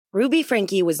Ruby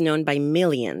Franke was known by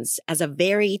millions as a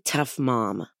very tough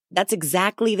mom. That's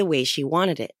exactly the way she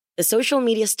wanted it. The social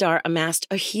media star amassed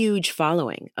a huge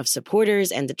following of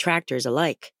supporters and detractors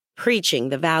alike, preaching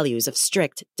the values of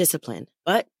strict discipline.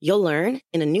 But you'll learn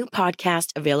in a new podcast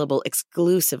available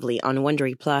exclusively on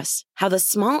Wondery Plus how the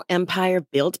small empire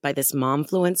built by this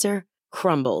momfluencer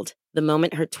crumbled the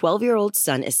moment her 12-year-old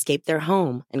son escaped their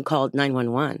home and called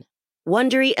 911.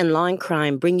 Wondery and Law and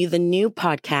Crime bring you the new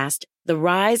podcast, The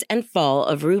Rise and Fall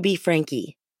of Ruby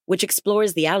Franke, which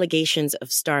explores the allegations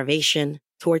of starvation,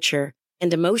 torture,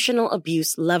 and emotional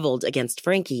abuse leveled against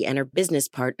Franke and her business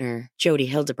partner, Jody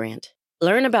Hildebrandt.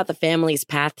 Learn about the family's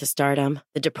path to stardom,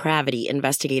 the depravity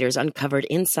investigators uncovered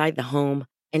inside the home,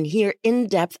 and hear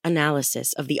in-depth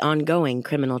analysis of the ongoing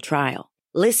criminal trial.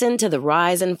 Listen to The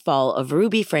Rise and Fall of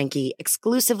Ruby Franke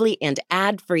exclusively and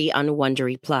ad-free on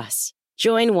Wondery Plus.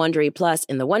 Join Wondery Plus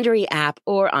in the Wondery app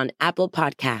or on Apple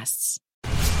Podcasts.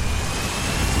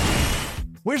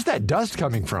 Where's that dust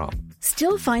coming from?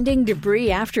 Still finding debris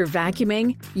after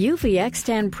vacuuming? Eufy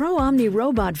X10 Pro Omni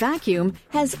Robot Vacuum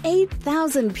has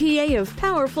 8,000 PA of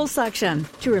powerful suction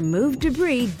to remove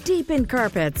debris deep in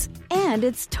carpets. And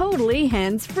it's totally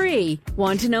hands-free.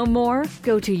 Want to know more?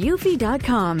 Go to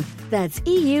eufy.com. That's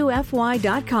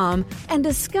EUFY.com and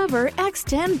discover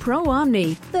X10 Pro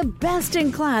Omni, the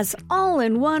best-in-class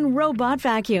all-in-one robot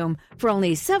vacuum for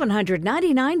only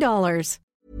 $799.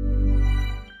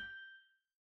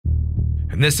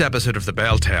 In this episode of The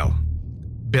Bell Tale,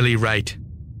 Billy Wright,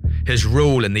 his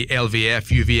role in the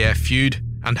LVF-UVF feud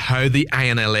and how the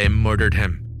INLA murdered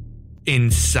him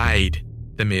inside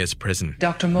the Maze prison.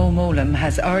 Dr. Mo Molam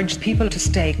has urged people to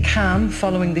stay calm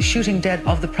following the shooting death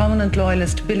of the prominent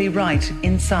loyalist Billy Wright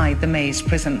inside the Maze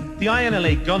prison. The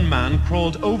INLA gunman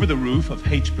crawled over the roof of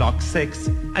H Block 6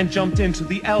 and jumped into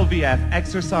the LVF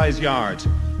exercise yard.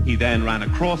 He then ran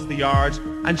across the yard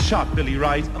and shot Billy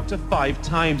Wright up to 5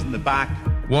 times in the back.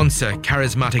 Once a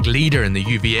charismatic leader in the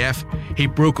UVF, he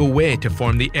broke away to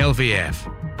form the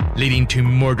LVF, leading to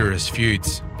murderous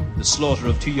feuds. The slaughter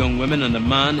of 2 young women and a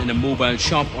man in a mobile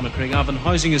shop on a Craigavon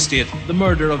housing estate, the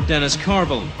murder of Dennis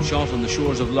Carville, shot on the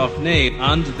shores of Lough Neagh,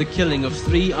 and the killing of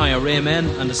 3 IRA men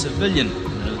and a civilian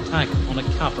in an attack on a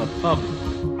Kappa pub.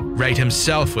 Wright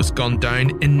himself was gunned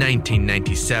down in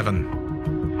 1997.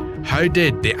 How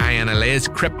did the INLA's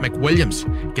Crip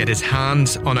McWilliams get his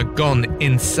hands on a gun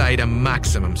inside a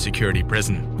maximum security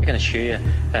prison? I can assure you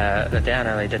that the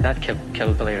INLA did not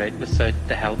kill Billy Wright without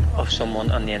the help of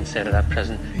someone on the inside of that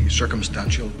prison. The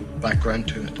circumstantial background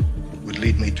to it would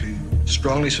lead me to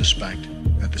strongly suspect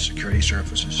that the security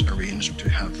services arranged to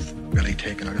have Billy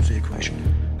taken out of the equation.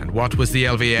 And what was the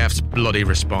LVF's bloody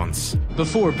response?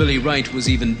 Before Billy Wright was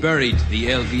even buried, the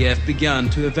LVF began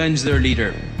to avenge their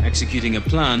leader, executing a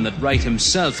plan that Wright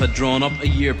himself had drawn up a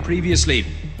year previously.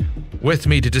 With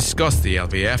me to discuss the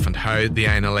LVF and how the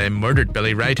INLA murdered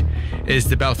Billy Wright is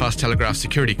the Belfast Telegraph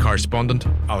security correspondent,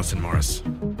 Alison Morris.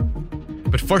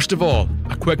 But first of all,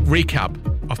 a quick recap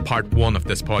of part 1 of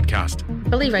this podcast.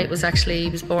 Billy Wright was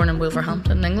born in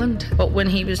Wolverhampton, England, but when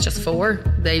he was just 4,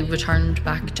 they returned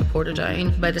back to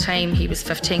Portadown. By the time he was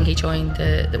 15, he joined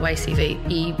the YCV.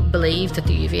 He believed that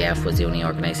the UVF was the only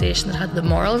organisation that had the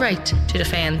moral right to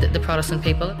defend the Protestant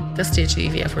people. At this stage, the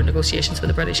UVF were in negotiations with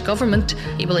the British government.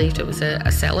 He believed it was a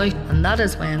sellout, and that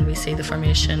is when we see the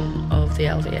formation of the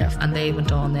LVF, and they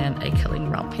went on then a killing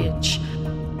rampage.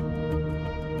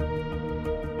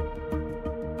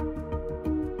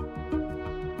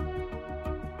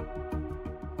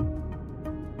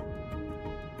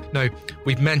 Now,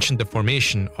 we've mentioned the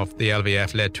formation of the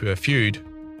LVF led to a feud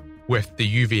with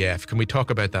the UVF. Can we talk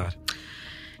about that?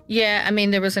 Yeah, I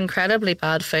mean, there was incredibly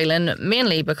bad feeling,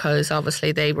 mainly because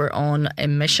obviously they were on a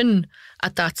mission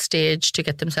at that stage to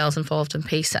get themselves involved in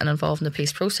peace and involved in the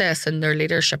peace process, and their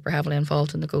leadership were heavily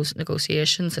involved in the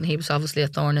negotiations, and he was obviously a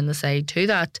thorn in the side to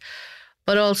that.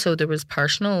 But also there was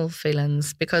personal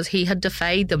feelings because he had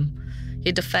defied them.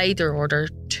 He defied their order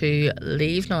to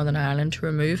leave Northern Ireland, to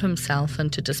remove himself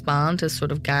and to disband his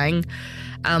sort of gang.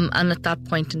 And at that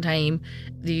point in time,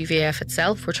 the UVF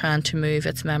itself were trying to move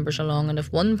its members along. And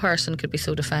if one person could be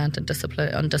so defiant and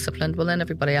undisciplined, well, then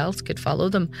everybody else could follow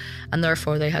them. And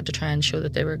therefore, they had to try and show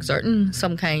that they were exerting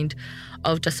some kind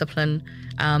of discipline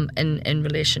in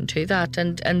relation to that.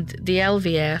 And the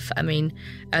LVF, I mean,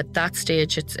 at that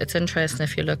stage, it's interesting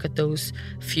if you look at those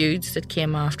feuds that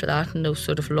came after that and those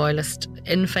sort of loyalist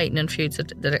infighting and feuds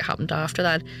that happened after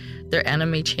that. Their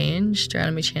enemy changed. Their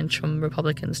enemy changed from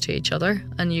Republicans to each other,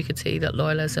 and you could see that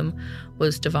loyalism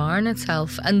was devouring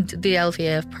itself. And the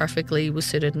LVF perfectly was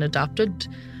suited and adapted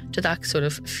to that sort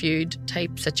of feud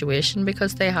type situation,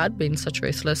 because they had been such a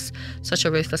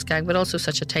ruthless gang, but also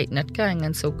such a tight-knit gang,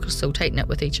 and so tight-knit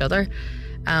with each other.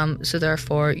 So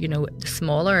therefore, the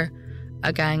smaller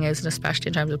a gang is, and especially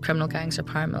in terms of criminal gangs or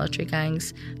paramilitary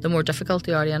gangs, the more difficult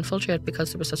they are to infiltrate,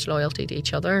 because there was such loyalty to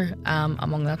each other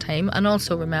among that time. And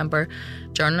also remember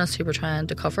journalists who were trying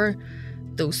to cover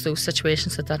those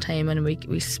situations at that time, and we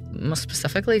must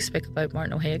specifically speak about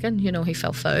Martin O'Hagan. He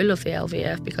fell foul of the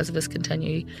LVF because of his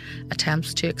continued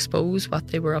attempts to expose what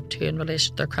they were up to in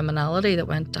relation to their criminality that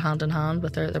went hand in hand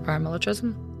with their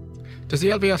paramilitarism. Does the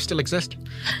LVF still exist?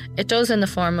 It does, in the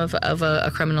form of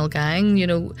a criminal gang.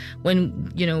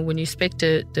 When you speak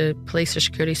to the police or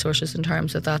security sources in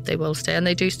terms of that, they will stay, and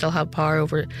they do still have power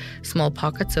over small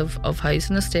pockets of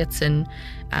housing estates in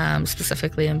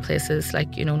specifically in places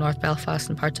like North Belfast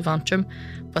and parts of Antrim,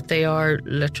 but they are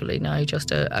literally now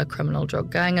just a criminal drug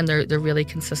gang, and they're really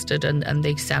consisted and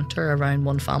they centre around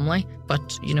one family.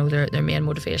 But their main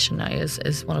motivation now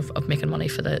is one of making money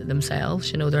for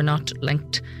themselves. They're not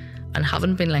linked, and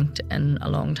haven't been linked in a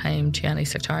long time, to any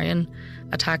sectarian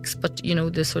attacks. But,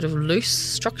 the sort of loose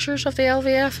structures of the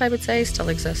LVF, I would say, still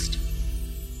exist.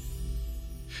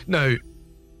 Now,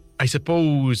 I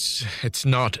suppose it's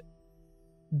not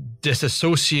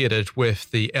disassociated with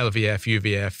the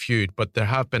LVF-UVF feud, but there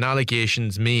have been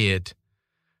allegations made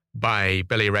by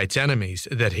Billy Wright's enemies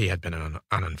that he had been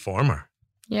an informer.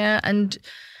 Yeah, and,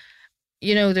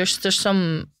 there's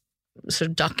some sort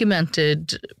of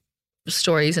documented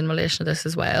stories in relation to this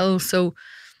as well. So,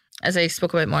 as I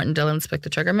spoke about Martin Dillon's book,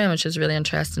 The Trigger Man, which is a really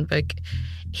interesting book,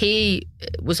 he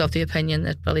was of the opinion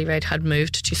that Billy Wright had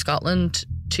moved to Scotland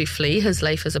to flee his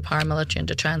life as a paramilitary and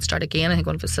to try and start again. I think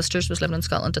one of his sisters was living in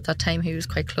Scotland at that time, he was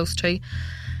quite close to,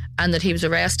 and that he was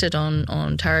arrested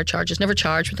on terror charges, never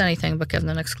charged with anything but given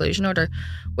an exclusion order,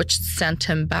 which sent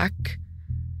him back.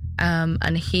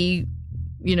 And he,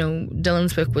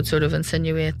 Dillon's book would sort of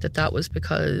insinuate that was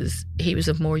because he was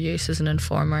of more use as an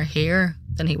informer here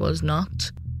than he was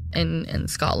not in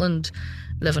Scotland,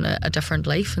 living a different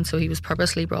life. And so he was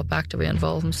purposely brought back to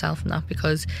re-involve himself in that,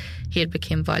 because he had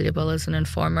become valuable as an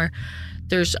informer.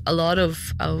 There's a lot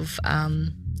of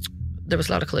there was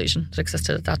a lot of collusion that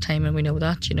existed at that time, and we know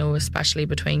that, especially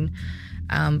between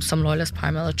some loyalist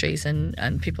paramilitaries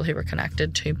and people who were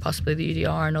connected to possibly the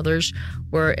UDR and others,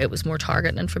 where it was more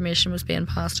target information was being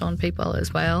passed on people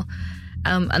as well.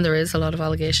 And there is a lot of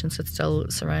allegations that still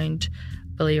surround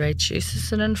Billy Wright's use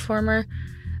as an informer.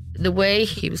 The way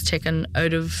he was taken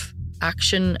out of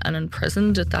action and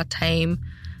imprisoned at that time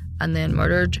and then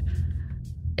murdered,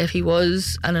 if he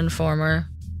was an informer,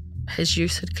 his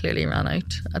use had clearly ran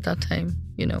out at that time.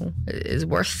 His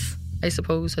worth, I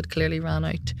suppose, had clearly ran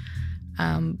out.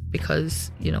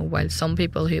 Because, while some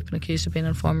people who have been accused of being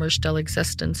informers still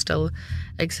exist, and still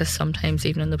exist sometimes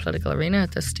even in the political arena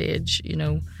at this stage,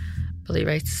 Billy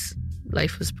Wright's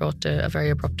life was brought to a very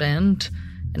abrupt end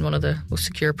in one of the most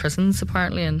secure prisons,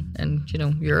 apparently, in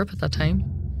Europe at that time.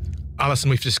 Alison,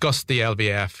 we've discussed the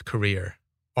LVF career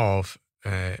of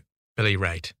Billy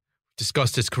Wright. We've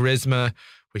discussed his charisma.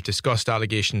 We've discussed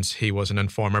allegations he was an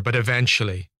informer, but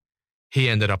eventually he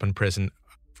ended up in prison.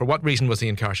 For what reason was he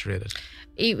incarcerated?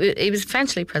 He was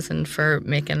eventually imprisoned for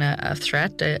making a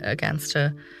threat against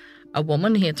a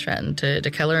woman. He had threatened to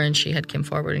kill her, and she had come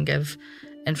forward and give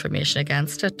information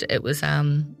against it. It was,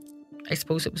 I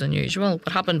suppose it was unusual. What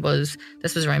happened was,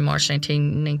 this was around March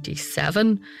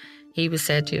 1997. He was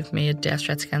said to have made death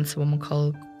threats against a woman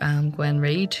called Gwen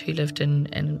Reid, who lived in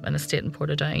an estate in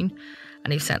Portadown,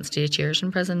 and he was sentenced to 8 years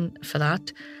in prison for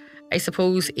that. I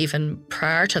suppose even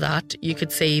prior to that, you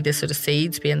could see the sort of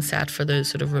seeds being set for the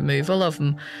sort of removal of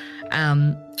him.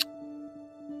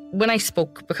 When I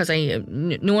spoke, because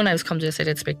knowing I was coming to this, I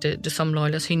did speak to some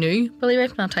loyalists who knew Billy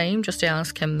Wright at that time, just to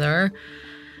ask him their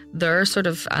sort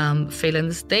of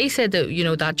feelings. They said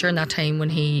that, that during that time when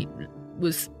he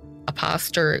was a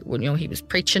pastor, when he was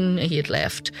preaching, he had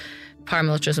left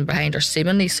paramilitarism behind, or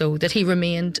seemingly so, that he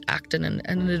remained acting in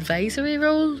an advisory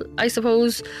role, I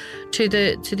suppose, to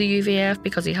the UVF,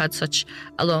 because he had such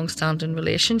a long-standing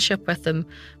relationship with them.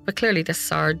 But clearly this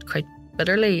soured quite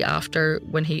bitterly after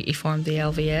when he formed the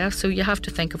LVF. So you have to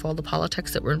think of all the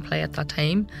politics that were in play at that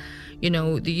time. The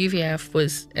UVF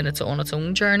was on its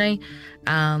own journey.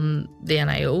 The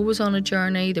NIO was on a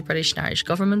journey. The British and Irish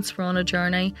governments were on a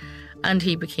journey. And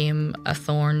he became a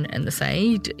thorn in the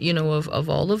side, of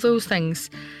all of those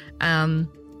things.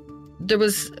 There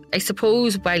was, I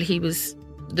suppose, while he was,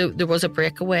 there was a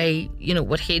breakaway.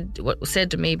 What was said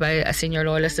to me by a senior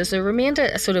loyalist is there remained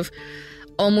a sort of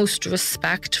almost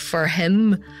respect for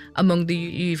him among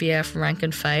the UVF rank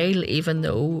and file, even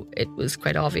though it was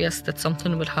quite obvious that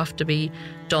something would have to be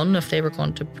done if they were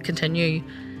going to continue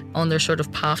on their sort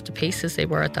of path to peace as they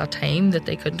were at that time, that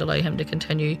they couldn't allow him to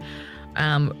continue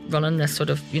running this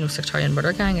sort of, sectarian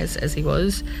murder gang as he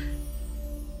was.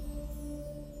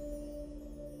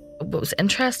 What was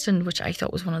interesting, which I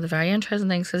thought was one of the very interesting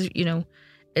things,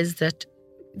 is that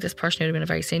this person who had been a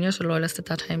very senior sort of loyalist at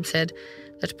that time said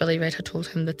that Billy Wright had told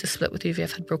him that the split with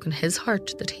UVF had broken his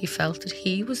heart, that he felt that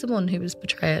he was the one who was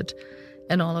betrayed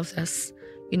in all of this,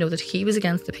 that he was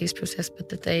against the peace process, but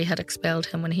that they had expelled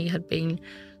him when he had been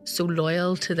so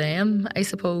loyal to them, I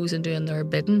suppose, and doing their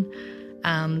bidding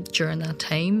during that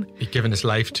time. He'd given his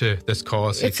life to this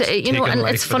cause. It's and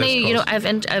it's funny,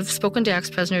 I've spoken to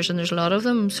ex-prisoners, and there's a lot of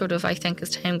them sort of, I think, as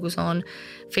time goes on,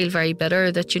 feel very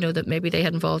bitter that that maybe they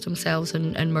had involved themselves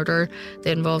in murder,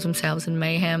 they involved themselves in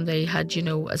mayhem, they had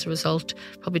as a result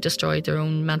probably destroyed their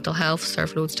own mental health,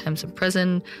 served loads of times in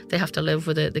prison, they have to live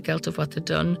with the guilt of what they'd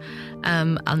done,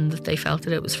 and that they felt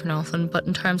that it was for nothing. But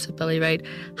in terms of Billy Wright,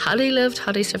 had he lived,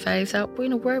 had he survived that,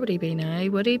 where would he be now?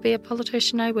 Would he be a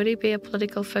politician now? Would he be a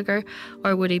political figure,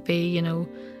 or would he be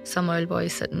some old boy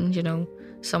sitting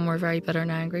somewhere very bitter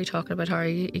and angry talking about how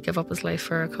he gave up his life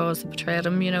for a cause that betrayed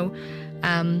him?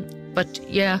 But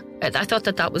yeah, I thought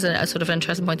that was a sort of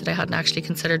interesting point that I hadn't actually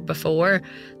considered before,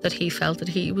 that he felt that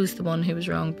he was the one who was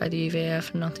wronged by the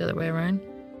UVF and not the other way around.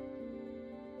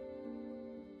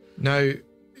 Now,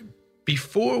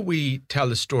 before we tell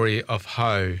the story of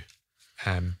how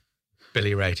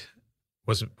Billy Wright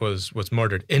was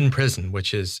murdered in prison,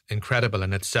 which is incredible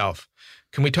in itself,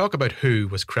 can we talk about who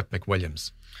was Crip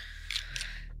McWilliams?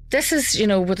 This is,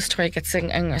 where the story gets,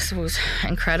 I suppose,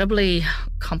 incredibly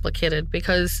complicated,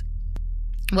 because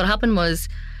what happened was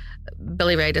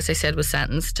Billy Wright, as I said, was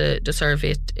sentenced to serve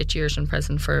 8 years in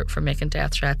prison for making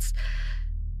death threats.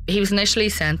 He was initially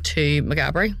sent to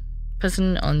Maghaberry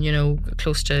prison on,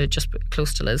 close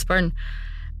to Lisburn,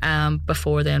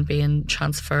 before then being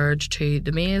transferred to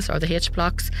the Maze or the H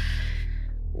blocks.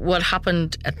 What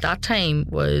happened at that time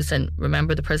was, and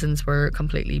remember the prisons were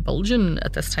completely bulging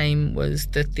at this time, was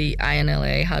that the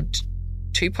INLA had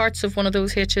two parts of one of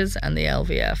those H's and the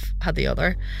LVF had the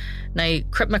other. Now,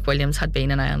 Crip McWilliams had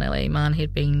been an INLA man.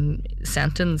 He'd been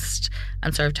sentenced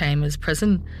and served time as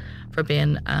prison for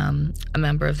being a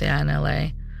member of the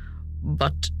INLA.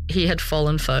 But he had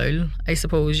fallen foul, I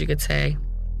suppose you could say,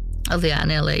 of the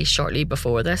INLA shortly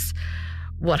before this.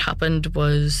 What happened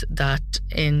was that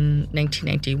in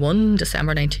 1991,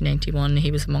 December 1991, he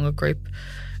was among a group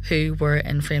who were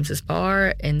in Frames's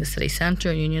bar in the city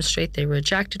centre in Union Street. They were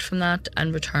ejected from that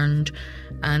and returned,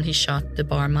 and he shot the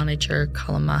bar manager,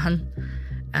 Colin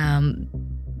Mahan.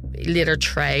 He later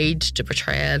tried to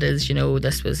portray it as,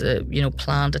 this was a,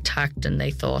 planned attack, and they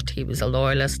thought he was a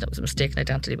loyalist and it was a mistaken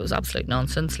identity, but it was absolute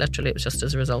nonsense. Literally, it was just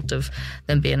as a result of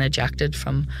them being ejected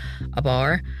from a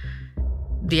bar.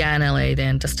 The INLA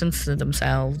then distanced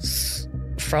themselves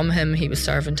from him. He was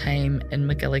serving time in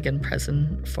McGilligan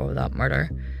prison for that murder.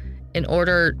 In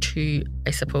order to,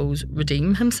 I suppose,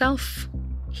 redeem himself,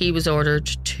 he was ordered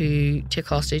to take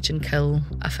hostage and kill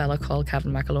a fella called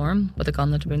Kevin McAlorum with a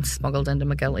gun that had been smuggled into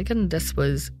McGilligan. This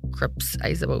was Crip's,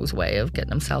 I suppose, way of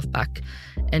getting himself back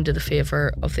into the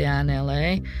favour of the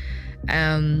INLA.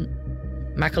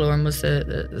 McAlorum was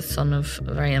the son of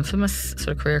a very infamous sort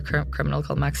of career criminal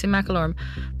called Maxime McAlorum,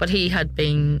 but he had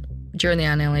been, during the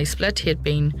INLA split, he had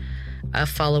been a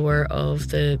follower of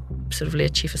the sort of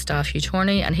late Chief of Staff Hugh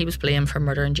Torney, and he was blamed for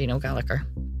murdering Gino Gallagher.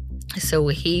 So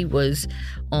he was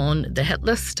on the hit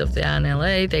list of the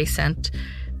INLA. They sent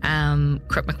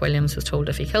Crip McWilliams was told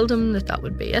if he killed him that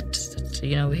would be it.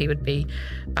 That, he would be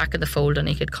back in the fold and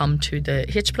he could come to the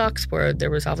H blocks where there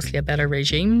was obviously a better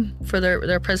regime for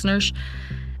their prisoners.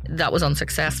 That was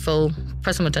unsuccessful.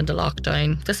 Prison went into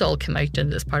lockdown. This all came out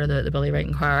as part of the Billy Wright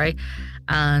inquiry,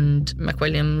 and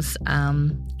McWilliams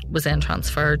was then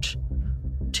transferred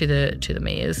to the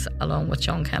Maze along with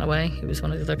John Kennaway, who was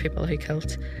one of the other people who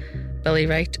killed Billy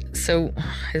Wright. So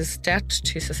his debt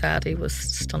to society was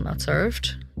still not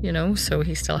served, so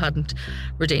he still hadn't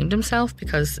redeemed himself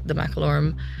because the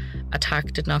McAlorum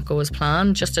attack did not go as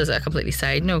planned. Just as a completely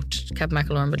side note, Kevin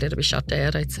McAlorum would later be shot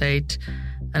dead outside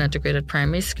an integrated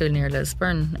primary school near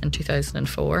Lisburn in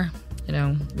 2004.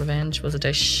 Revenge was a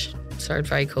dish served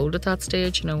very cold at that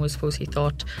stage. I suppose he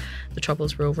thought the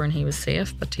troubles were over and he was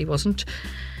safe, but he wasn't.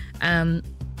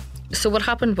 So what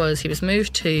happened was he was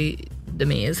moved to the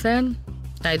Maze then.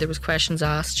 Now, there was questions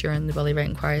asked during the Billy Wright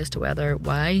inquiry as to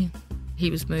why he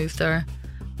was moved there,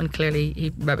 when clearly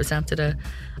he represented a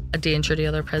danger to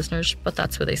other prisoners, but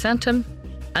that's where they sent him.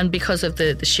 And because of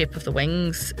the shape of the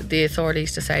wings, the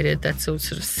authorities decided that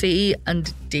sort of C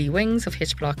and D wings of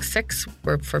H Block 6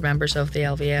 were for members of the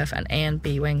LVF, and A and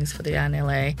B wings for the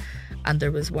INLA, and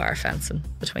there was wire fencing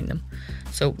between them.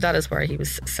 So that is where he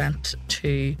was sent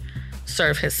to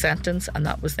serve his sentence, and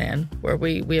that was then where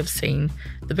we have seen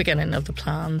the beginning of the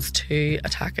plans to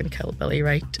attack and kill Billy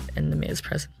Wright in the Maze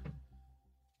prison.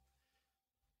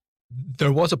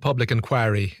 There was a public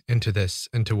inquiry into this,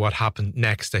 into what happened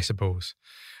next, I suppose.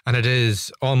 And it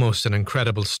is almost an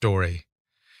incredible story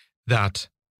that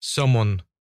someone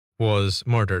was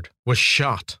murdered, was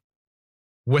shot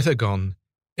with a gun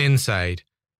inside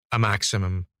a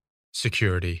maximum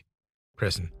security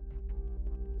prison.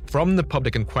 From the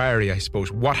public inquiry, I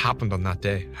suppose, what happened on that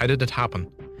day? How did it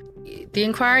happen? The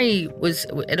inquiry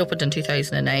it opened in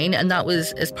 2009, and that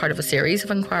was as part of a series of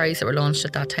inquiries that were launched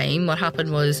at that time. What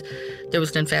happened was there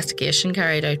was an investigation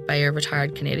carried out by a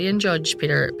retired Canadian judge,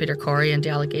 Peter Corey, into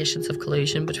allegations of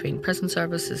collusion between prison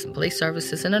services and police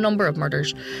services in a number of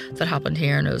murders that happened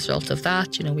here. And as a result of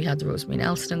that, we had the Rosemary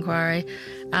Nelson inquiry,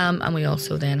 and we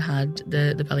also then had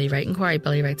the Billy Wright inquiry.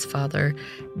 Billy Wright's father,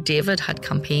 David, had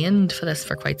campaigned for this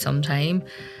for quite some time.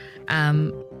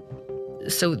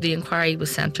 So the inquiry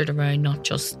was centred around not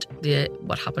just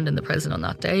what happened in the prison on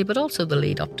that day, but also the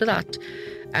lead up to that.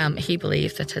 He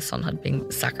believed that his son had been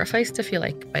sacrificed, if you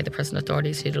like, by the prison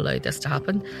authorities who'd allowed this to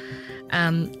happen.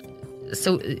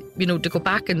 So, to go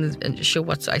back and show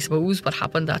what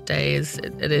happened that day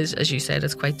it is, as you said,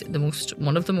 it's quite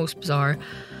one of the most bizarre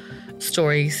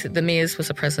stories. The Maze was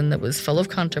a prison that was full of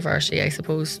controversy. I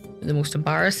suppose the most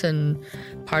embarrassing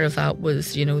part of that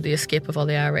was, the escape of all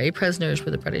the IRA prisoners,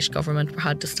 where the British government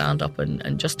had to stand up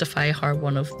and justify how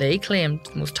one of, they claimed,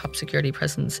 the most top security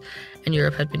prisons in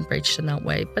Europe had been breached in that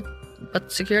way.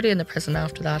 But security in the prison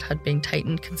after that had been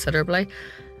tightened considerably.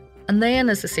 And then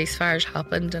as the ceasefires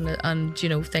happened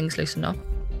and things loosened up,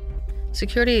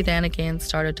 security then again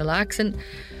started to lax. And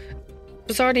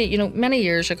bizarrely, many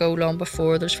years ago, long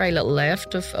before, there's very little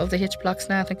left of the H blocks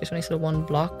now. I think there's only sort of one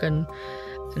block and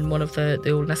one of the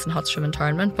old Nissan huts from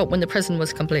internment. But when the prison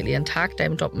was completely intact, I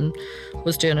went up and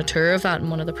was doing a tour of that, and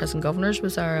one of the prison governors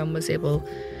was there and was able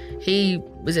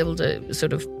to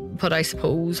sort of put, I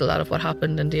suppose, a lot of what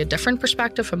happened into a different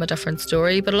perspective from a different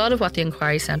story. But a lot of what the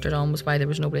inquiry centred on was why there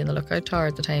was nobody in the lookout tower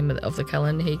at the time of the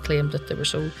killing. He claimed that they were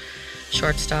so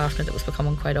short-staffed and it was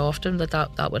becoming quite often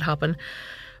that would happen.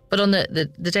 But on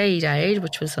the day he died,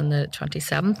 which was on the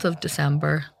 27th of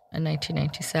December in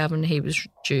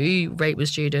 1997, Wright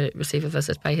was due to receive a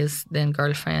visit by his then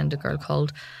girlfriend, a girl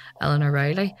called Eleanor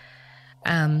Riley.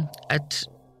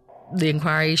 The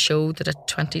inquiry showed that at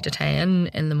 20 to 10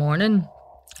 in the morning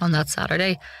on that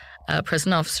Saturday, a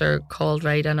prison officer called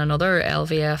Wright and another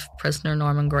LVF prisoner,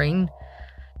 Norman Green,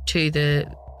 to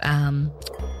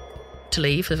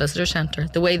leave the visitor centre.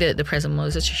 The way that the prison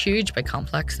was, it's a huge big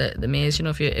complex, the Maze.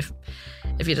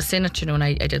 If you'd have seen it, and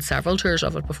I did several tours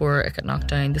of it before it got knocked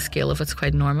down, the scale of it's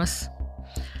quite enormous.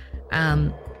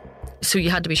 So you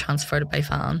had to be transferred by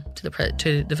van to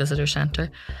the visitor centre.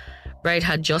 Wright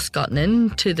had just gotten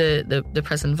into the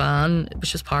prison van,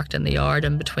 which was parked in the yard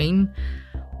in between,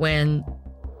 when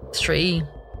 3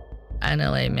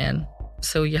 INLA men.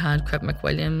 So you had Crip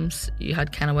McWilliams, you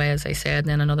had Kennaway, as I said, and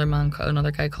then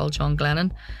another guy called John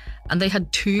Glennon. And they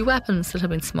had 2 weapons that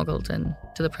had been smuggled into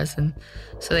the prison.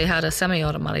 So they had a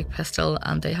semi-automatic pistol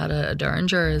and they had a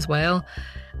Derringer as well.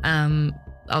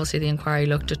 Obviously the inquiry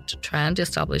looked at trying to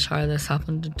establish how this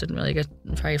happened and didn't really get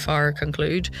very far or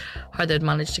conclude how they'd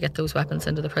managed to get those weapons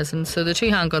into the prison. So the 2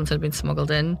 handguns had been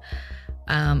smuggled in.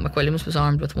 McWilliams was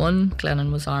armed with one,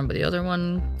 Glennon was armed with the other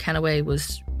one. Kennaway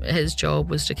his job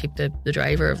was to keep the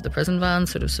driver of the prison van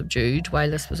sort of subdued while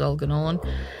this was all going on.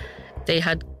 They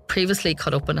had previously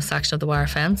cut open a section of the wire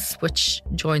fence which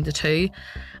joined the 2,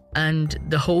 and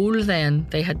the hole then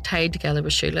they had tied together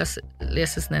with shoelaces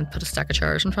and then put a stack of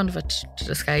chairs in front of it to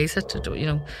disguise it.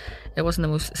 It wasn't the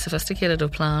most sophisticated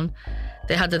of plan.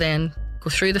 They had to then go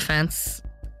through the fence,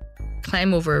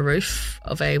 climb over a roof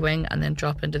of A wing and then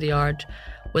drop into the yard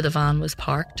where the van was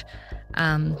parked.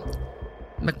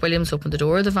 McWilliams opened the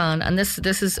door of the van, and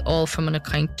this is all from an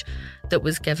account that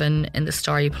was given in the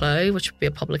Starry Plough, which would be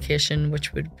a publication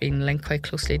which would have been linked quite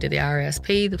closely to the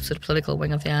RSP, the sort of political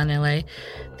wing of the INLA.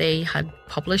 They had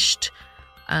published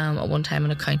at one time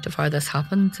an account of how this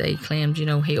happened. They claimed,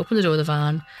 he opened the door of the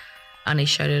van and he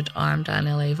shouted "armed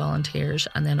INLA volunteers"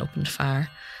 and then opened fire.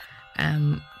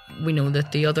 We know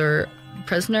that the other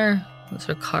prisoner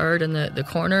sort of cowered in the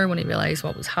corner when he realised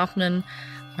what was happening.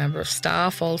 A member of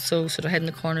staff also sort of hid in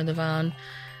the corner of the van.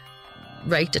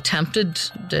 Wright attempted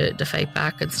to fight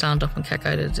back and stand up and kick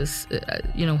out at his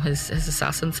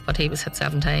assassins, but he was hit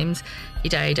 7 times. He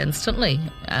died instantly.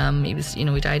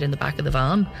 He died in the back of the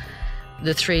van.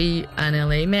 The 3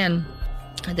 INLA men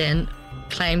then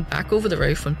climbed back over the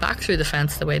roof, went back through the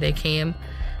fence the way they came.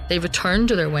 They returned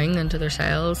to their wing and to their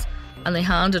cells, and they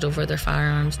handed over their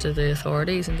firearms to the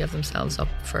authorities and gave themselves up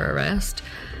for arrest.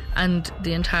 And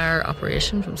the entire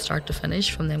operation, from start to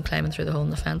finish, from them climbing through the hole in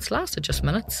the fence, lasted just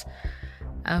minutes.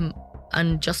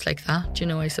 And just like that,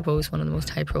 I suppose one of the most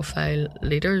high-profile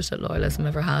leaders that Loyalism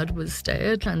ever had was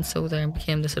dead. And so there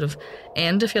became the sort of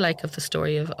end, if you like, of the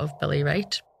story of Billy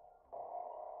Wright.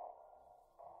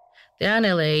 The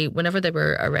INLA, whenever they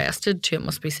were arrested, too, it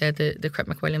must be said that the Crip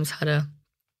McWilliams had a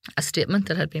statement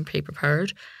that had been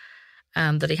pre-prepared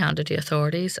that he handed to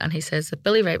authorities, and he says that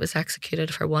Billy Wright was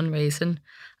executed for one reason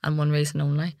and one reason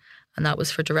only, and that was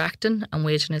for directing and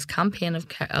waging his campaign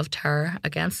of terror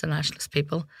against the nationalist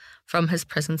people from his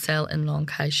prison cell in Long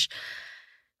Kesh.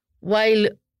 While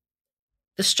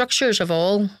the structures of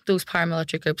all those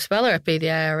paramilitary groups, whether it be the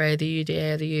IRA, the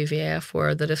UDA, the UVF,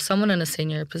 were that if someone in a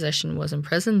senior position was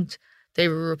imprisoned, they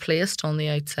were replaced on the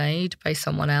outside by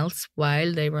someone else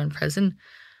while they were in prison.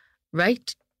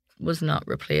 Wright was not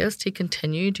replaced. He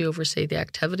continued to oversee the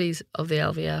activities of the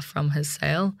LVF from his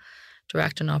cell,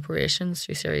 directing operations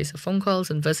through a series of phone calls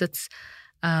and visits.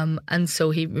 And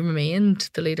so he remained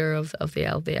the leader of the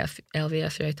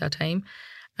LVF throughout that time.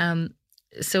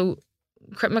 So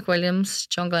Crip McWilliams,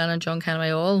 John Glenn and John Kenway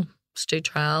all stood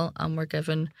trial and were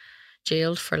given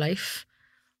jailed for life.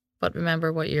 But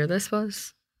remember what year this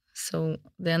was. So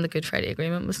then the Good Friday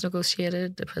Agreement was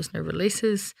negotiated, the prisoner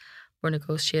releases were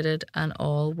negotiated, and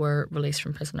all were released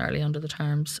from prison early under the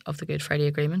terms of the Good Friday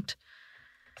Agreement.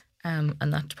 And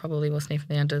that probably wasn't even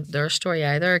the end of their story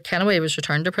either. Kenway was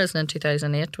returned to prison in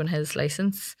 2008 when his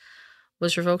licence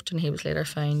was revoked, and he was later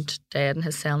found dead in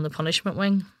his cell in the punishment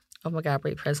wing of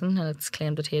Maghaberry Prison, and it's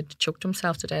claimed that he had choked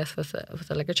himself to death with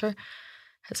a ligature.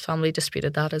 His family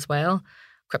disputed that as well.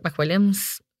 Crip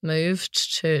McWilliams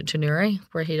moved to Newry,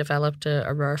 where he developed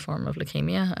a rare form of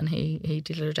leukemia, and he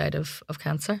later died of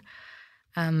cancer.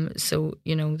 So,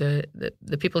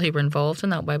 the people who were involved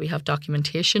in that, why we have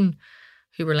documentation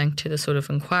who were linked to the sort of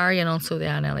inquiry, and also the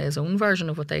INLA's own version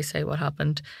of what they say what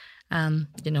happened,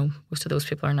 most of those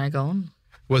people are now gone.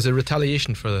 Was it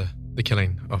retaliation for the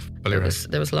killing of Billy Wright?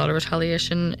 There was a lot of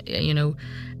retaliation.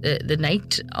 The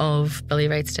night of Billy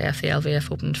Wright's death, the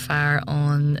LVF opened fire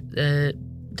on the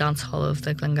dance hall of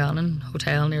the Glengannon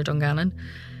Hotel near Dungannon.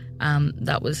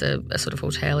 That was a sort of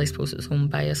hotel, I suppose it was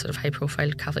owned by a sort of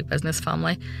high-profile Catholic business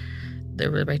family.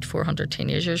 There were about 400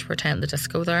 teenagers were attending the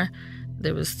disco there.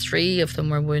 There was 3 of them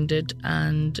were wounded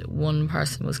and 1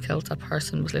 person was killed. That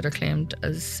person was later claimed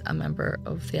as a member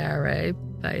of the IRA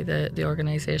by the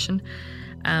organisation.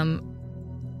 The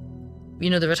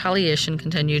retaliation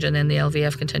continued, and then the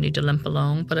LVF continued to limp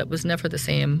along, but it was never the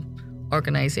same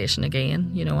organisation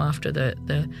again, after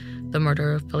the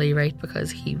murder of Billy Wright, because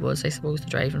he was, I suppose, the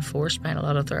driving force behind a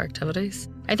lot of their activities.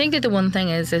 I think that the one thing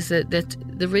is that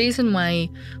the reason why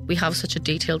we have such a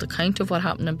detailed account of what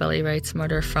happened in Billy Wright's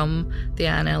murder from the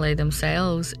INLA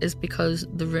themselves is because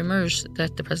the rumours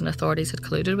that the prison authorities had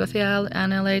colluded with the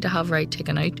INLA to have Wright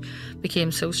taken out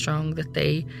became so strong that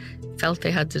they felt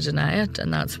they had to deny it,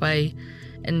 and that's why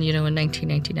in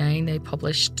 1999 they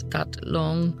published that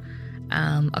long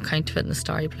account of it in the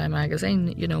Star Reply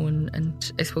magazine,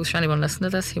 and I suppose for anyone listening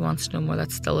to this who wants to know more,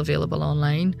 that's still available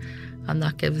online, and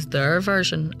that gives their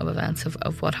version of events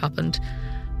of what happened.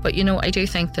 But I do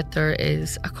think that there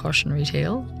is a cautionary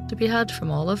tale to be had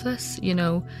from all of this.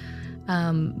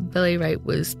 Billy Wright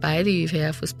was, by the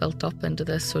UVF, was built up into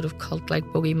this sort of cult-like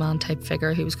bogeyman type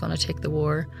figure who was going to take the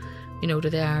war to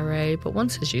the IRA. But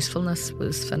once his usefulness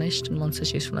was finished and once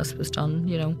his usefulness was done,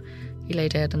 he lay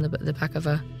dead in the back of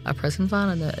a prison van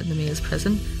in the Maze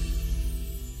prison.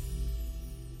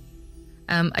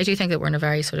 I do think that we're in a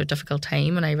very sort of difficult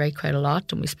time, and I write quite a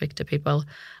lot and we speak to people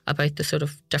about the sort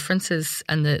of differences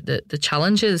and the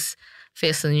challenges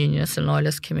facing the Unionist and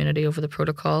Loyalist community over the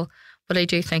protocol. But I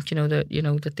do think,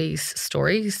 that these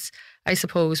stories, I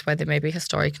suppose, while they may be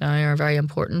historic now, are very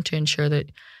important to ensure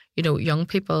that young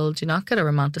people do not get a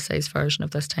romanticised version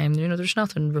of this time. There's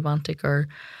nothing romantic or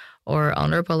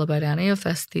honourable about any of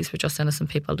this. These were just innocent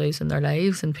people losing their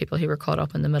lives, and people who were caught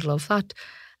up in the middle of that.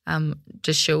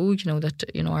 To show, that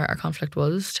our conflict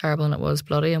was terrible and it was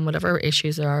bloody, and whatever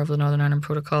issues there are of the Northern Ireland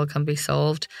Protocol can be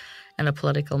solved in a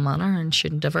political manner and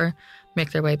shouldn't ever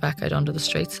make their way back out onto the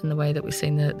streets in the way that we've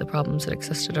seen the problems that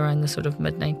existed around the sort of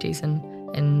mid-90s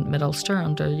in Mid-Ulster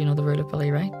under, the rule of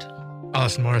Billy Wright.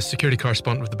 Alison Morris, security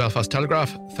correspondent with the Belfast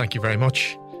Telegraph, thank you very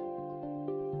much.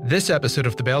 This episode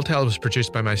of The Bell Tell was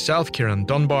produced by myself, Kieran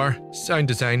Dunbar, sound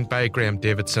design by Graham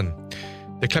Davidson.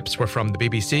 The clips were from the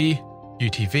BBC,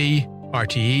 UTV,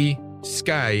 RTE,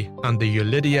 Sky and the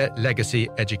Eulidia Legacy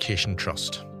Education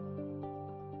Trust.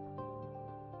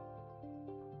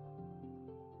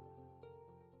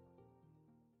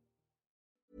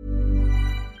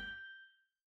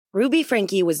 Ruby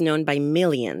Franke was known by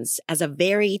millions as a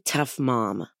very tough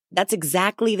mom. That's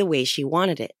exactly the way she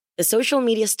wanted it. The social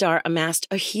media star amassed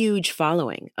a huge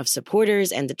following of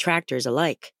supporters and detractors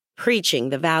alike, preaching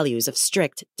the values of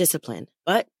strict discipline.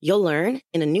 But you'll learn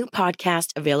in a new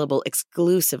podcast available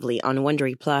exclusively on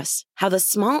Wondery Plus how the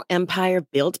small empire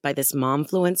built by this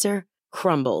momfluencer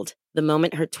crumbled the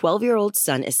moment her 12-year-old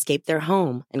son escaped their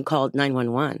home and called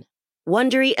 911.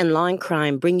 Wondery and Law and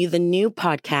Crime bring you the new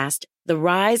podcast, The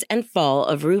Rise and Fall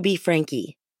of Ruby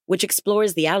Franke, which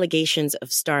explores the allegations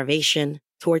of starvation,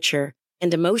 torture,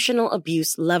 and emotional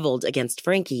abuse leveled against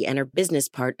Franke and her business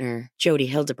partner, Jody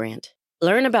Hildebrandt.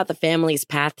 Learn about the family's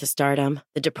path to stardom,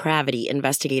 the depravity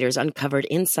investigators uncovered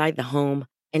inside the home,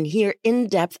 and hear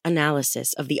in-depth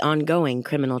analysis of the ongoing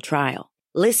criminal trial.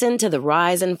 Listen to The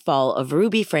Rise and Fall of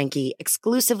Ruby Franke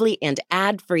exclusively and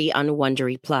ad-free on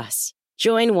Wondery Plus.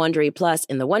 Join Wondery Plus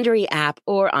in the Wondery app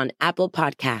or on Apple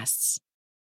Podcasts.